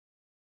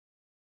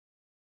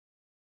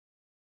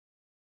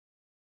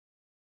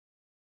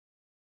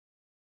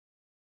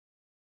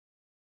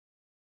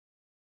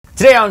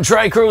Today on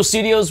Tricro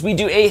Studios, we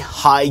do a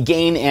high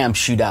gain amp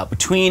shootout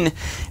between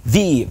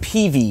the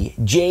Peavey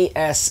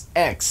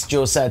JSX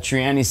Joe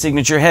Satriani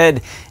signature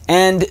head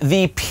and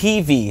the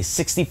Peavey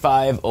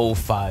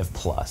 6505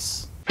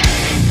 Plus.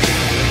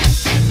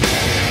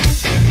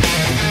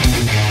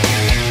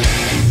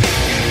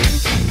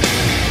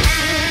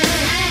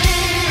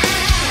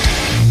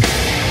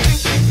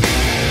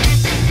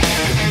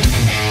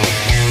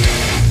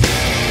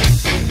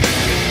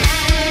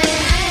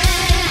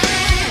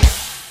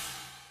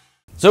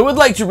 So I would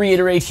like to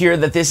reiterate here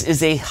that this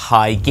is a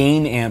high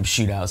gain amp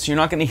shootout. So you're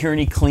not going to hear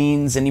any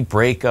cleans, any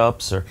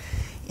breakups, or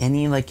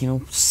any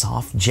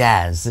soft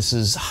jazz. This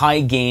is high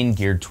gain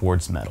geared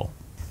towards metal.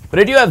 But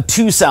I do have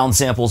two sound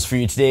samples for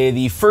you today.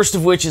 The first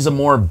of which is a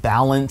more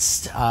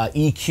balanced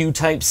EQ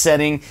type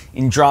setting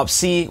in drop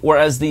C,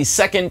 whereas the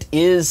second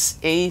is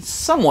a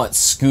somewhat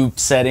scooped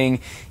setting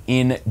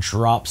in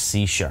drop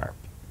C sharp.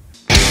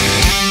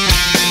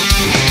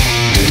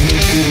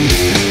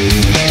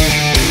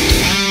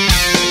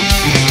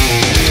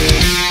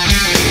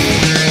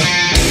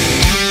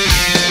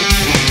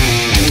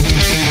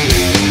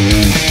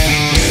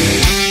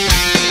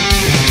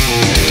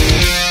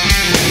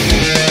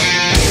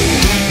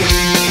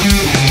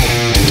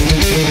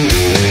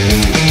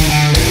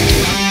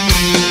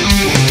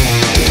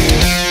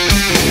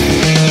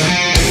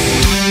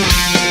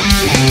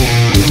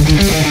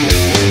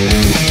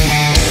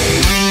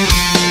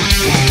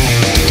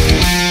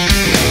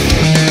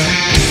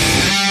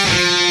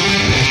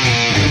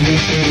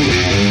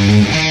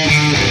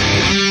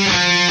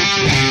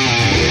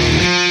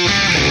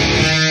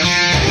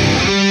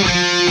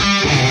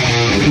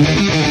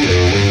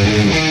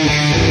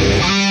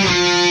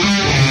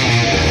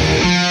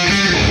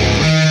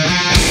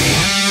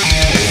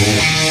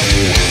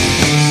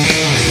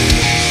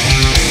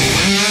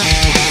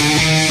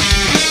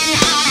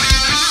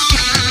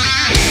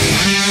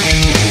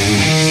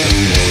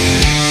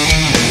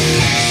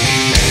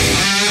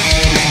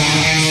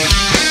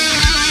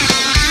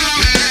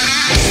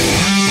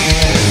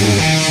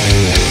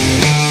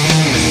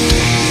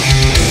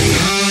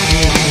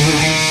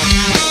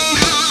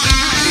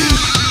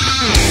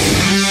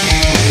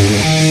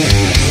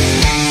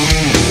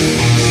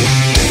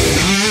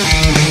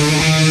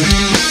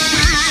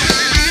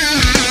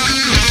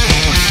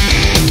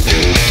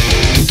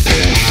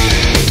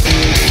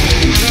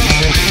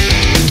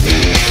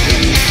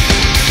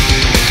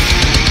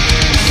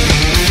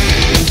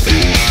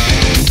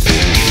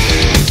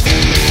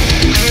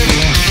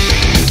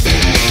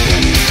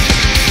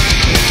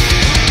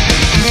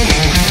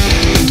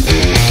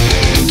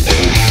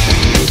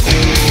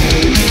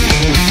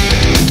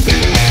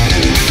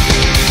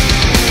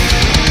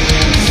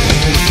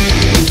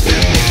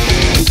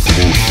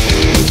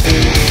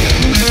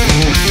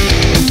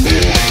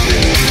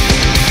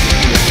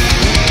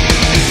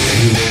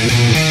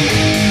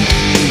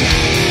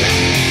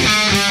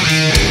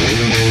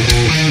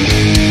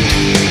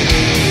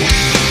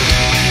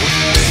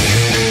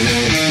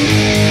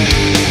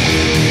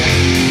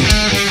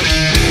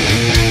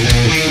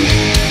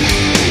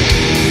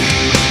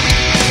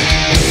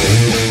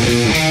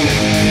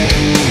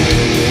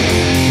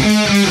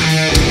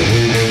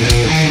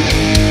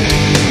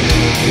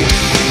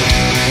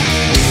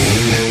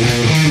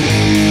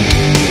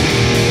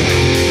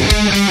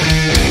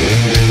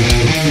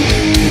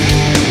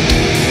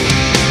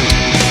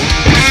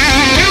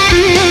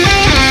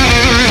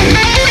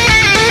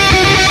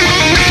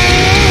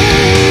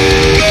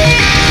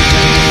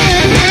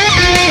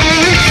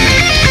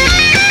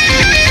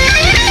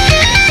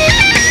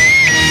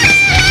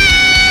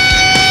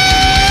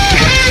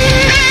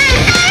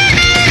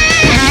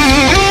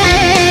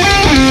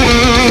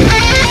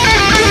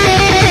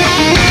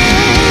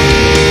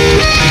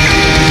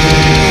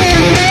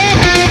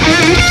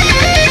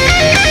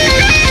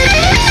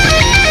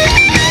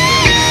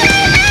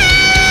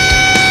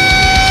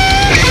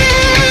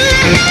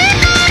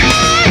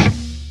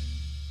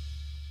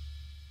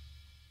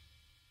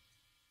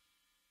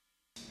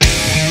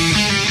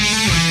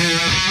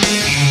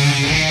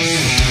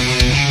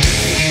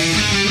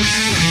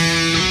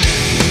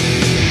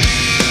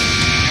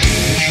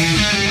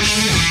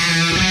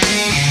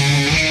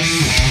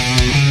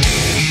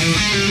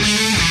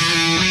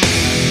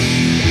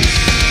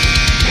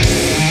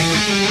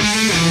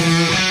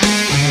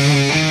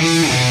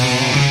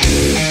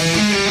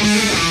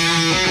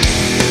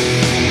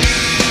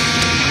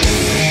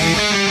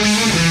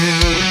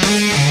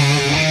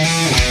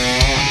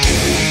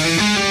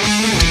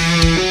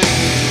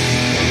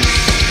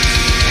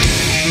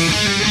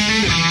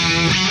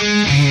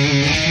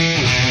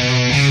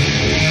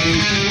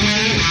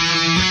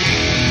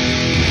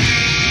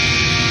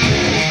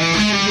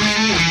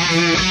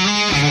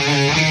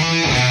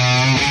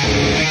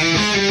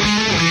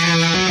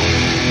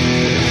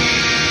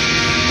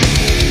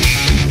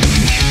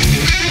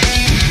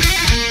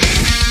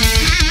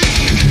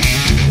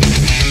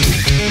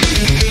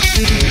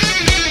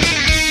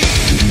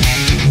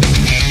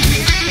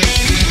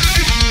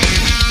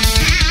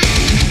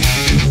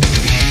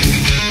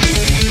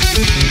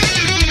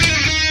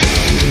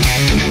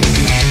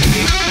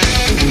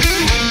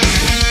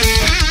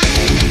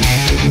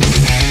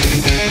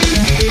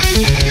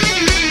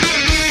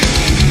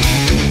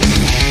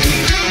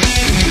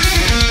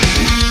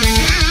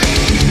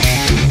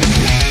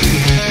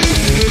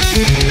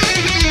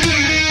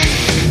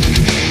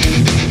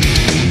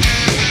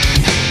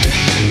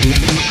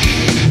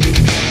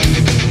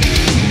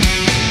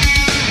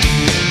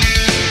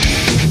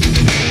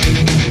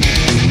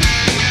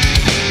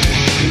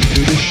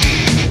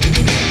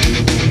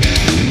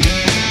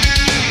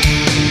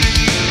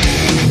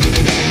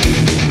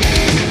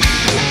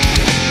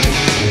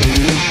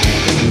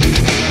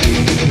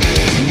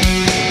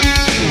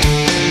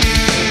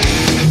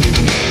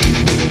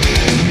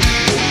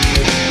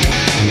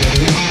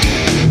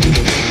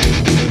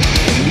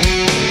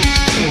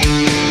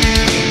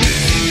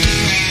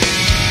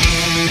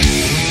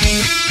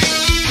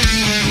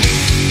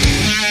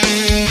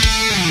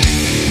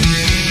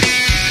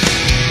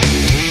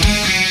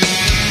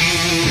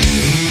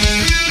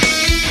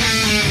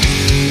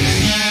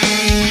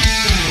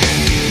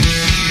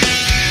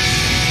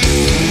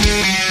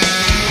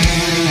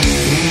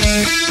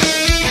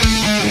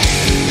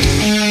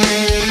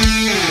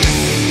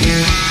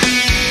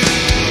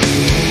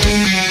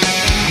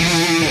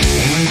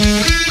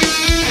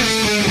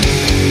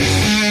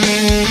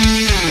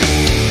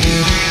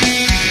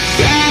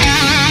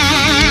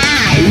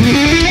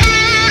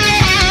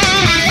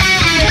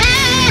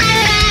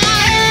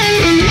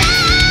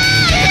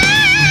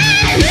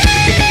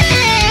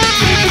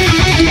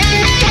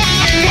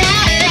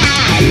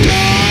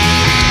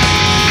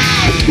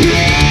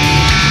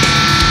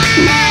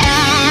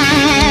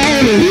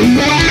 Alright,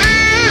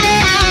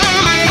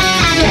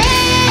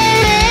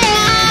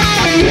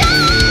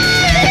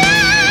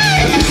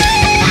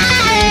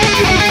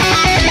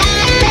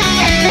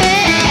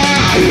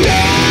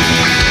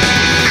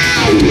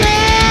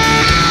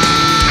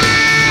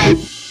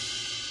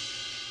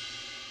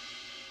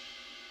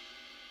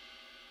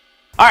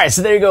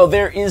 so there you go.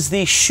 There is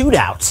the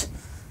Shootout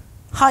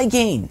high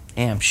gain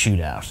amp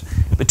shootout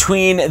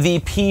between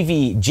the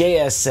Peavey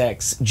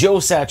JSX Joe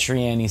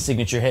Satriani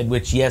signature head,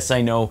 which, yes,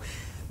 I know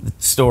the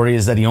story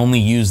is that he only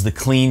used the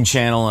clean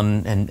channel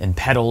and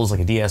pedals, like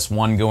a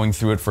DS1 going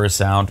through it for a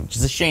sound, which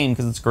is a shame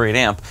because it's a great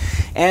amp,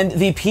 and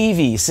the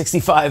Peavey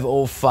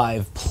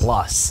 6505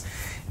 Plus.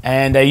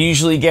 And I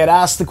usually get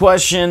asked the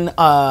question,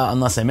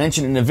 unless I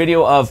mention it in a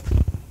video, of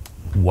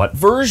what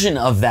version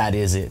of that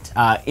is it?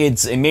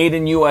 It's a made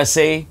in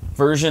USA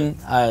version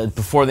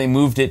before they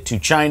moved it to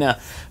China.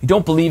 I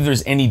don't believe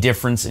there's any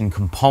difference in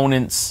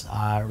components,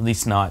 or at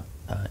least not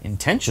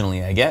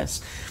intentionally, I guess.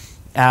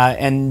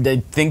 And I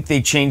think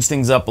they changed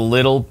things up a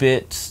little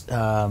bit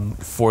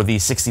for the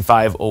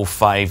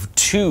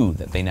 6505-2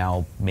 that they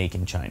now make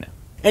in China.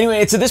 Anyway,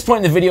 it's at this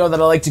point in the video that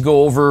I like to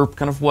go over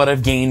kind of what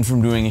I've gained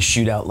from doing a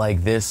shootout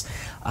like this.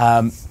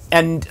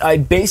 And I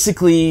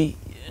basically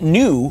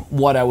knew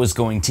what I was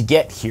going to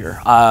get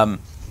here.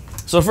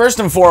 So first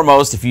and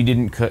foremost, if you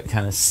didn't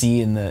kind of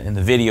see in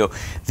the video,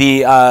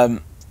 the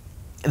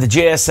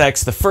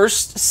JSX, the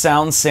first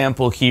sound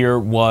sample here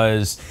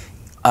was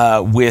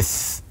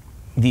with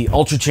the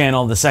Ultra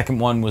channel. The second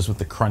one was with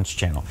the Crunch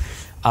channel.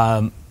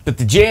 But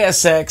the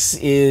JSX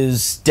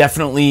is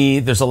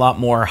definitely, there's a lot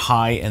more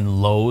high and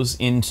lows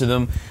into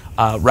them,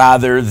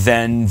 rather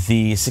than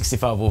the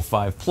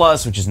 6505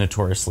 Plus, which is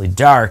notoriously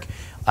dark,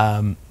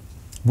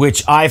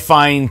 which I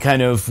find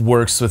kind of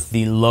works with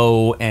the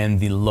low and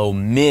the low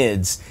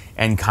mids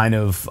and kind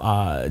of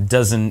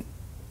doesn't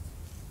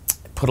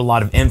put a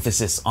lot of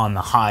emphasis on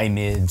the high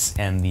mids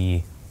and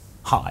the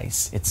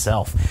highs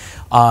itself.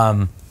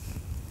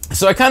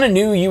 So I kind of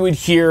knew you would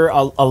hear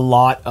a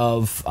lot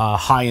of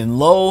high and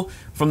low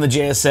from the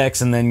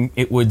JSX, and then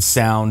it would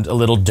sound a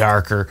little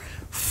darker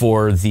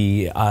for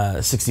the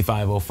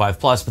 6505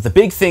 Plus. But the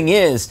big thing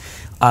is,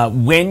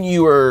 when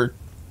you're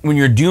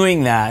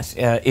doing that,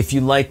 if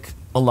you like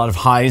a lot of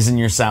highs in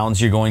your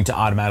sounds, you're going to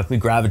automatically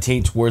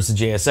gravitate towards the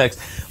JSX.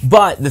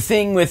 But the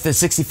thing with the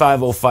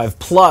 6505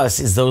 Plus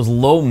is those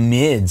low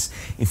mids.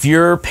 If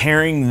you're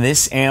pairing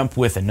this amp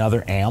with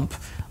another amp,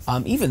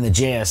 even the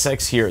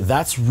JSX here,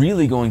 that's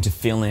really going to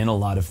fill in a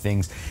lot of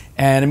things.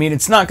 And I mean,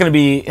 it's not going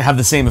to have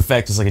the same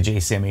effect as like a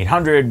JCM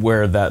 800,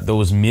 where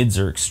those mids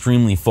are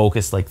extremely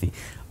focused, like the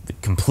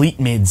complete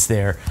mids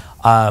there.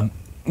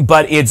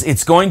 But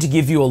it's going to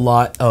give you a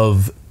lot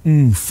of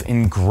oomph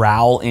and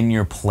growl in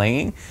your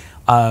playing.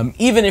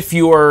 Even if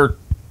you're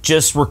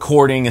just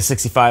recording a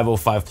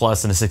 6505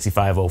 Plus and a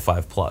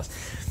 6505 Plus,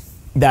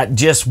 that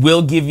just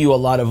will give you a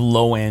lot of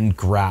low-end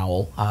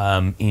growl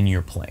in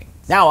your playing.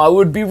 Now, I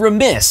would be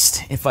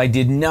remiss if I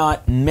did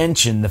not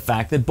mention the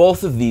fact that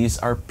both of these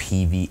are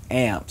Peavey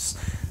amps.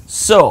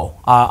 So,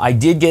 I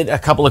did get a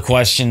couple of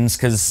questions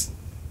because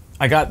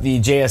I got the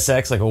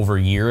JSX like over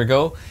a year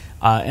ago,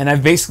 and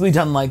I've basically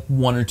done like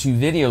 1 or 2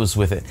 videos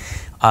with it.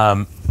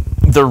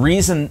 The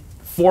reason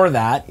for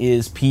that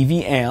is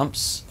Peavey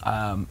amps,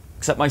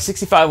 except my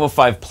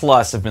 6505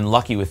 Plus, I've been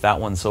lucky with that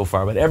one so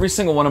far, but every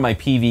single one of my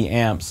Peavey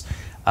amps,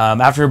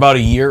 after about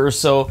a year or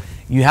so,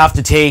 you have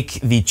to take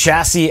the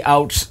chassis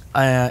out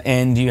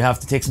and you have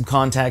to take some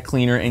contact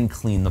cleaner and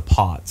clean the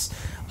pots.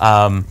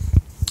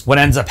 What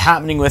ends up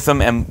happening with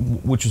them,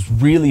 and which was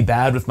really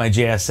bad with my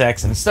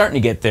JSX, and it's starting to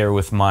get there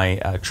with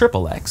my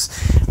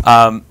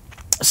XXX.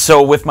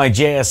 So with my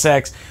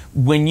JSX,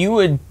 when you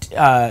would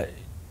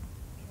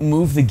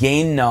move the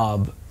gain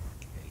knob,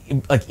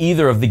 like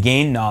either of the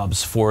gain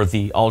knobs for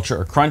the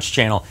Ultra or Crunch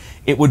channel,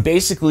 it would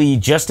basically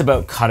just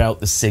about cut out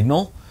the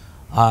signal.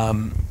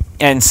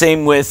 And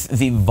same with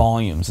the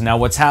volumes. Now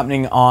what's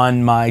happening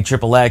on my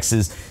XXX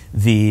is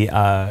the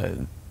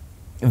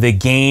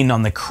gain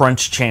on the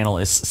Crunch channel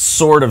is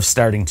sort of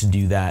starting to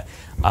do that.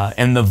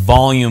 And the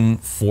volume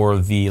for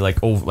the like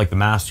the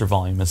master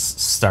volume is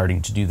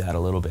starting to do that a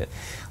little bit.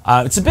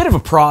 It's a bit of a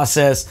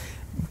process,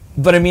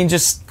 but I mean,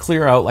 just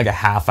clear out like a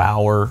half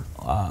hour,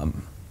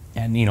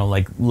 and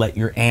like let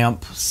your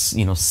amp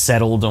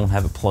settle. Don't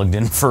have it plugged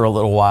in for a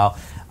little while,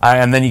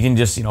 and then you can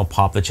just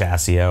pop the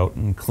chassis out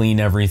and clean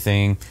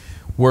everything,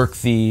 work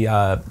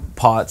the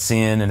pots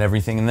in and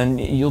everything, and then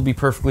you'll be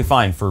perfectly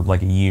fine for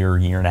like a year,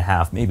 year and a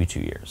half, maybe 2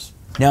 years.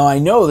 Now I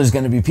know there's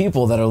going to be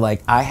people that are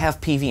like, I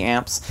have Peavey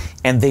amps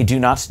and they do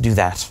not do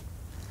that,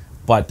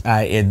 but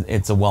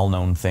it's a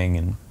well-known thing,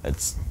 and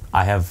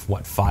I have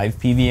what, 5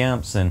 Peavey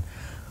amps, and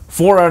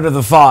 4 out of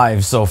the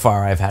 5 so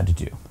far I've had to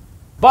do.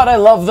 But I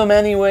love them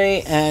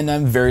anyway, and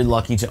I'm very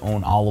lucky to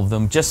own all of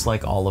them, just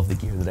like all of the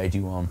gear that I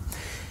do own.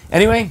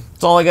 Anyway,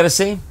 that's all I gotta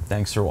say.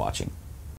 Thanks for watching.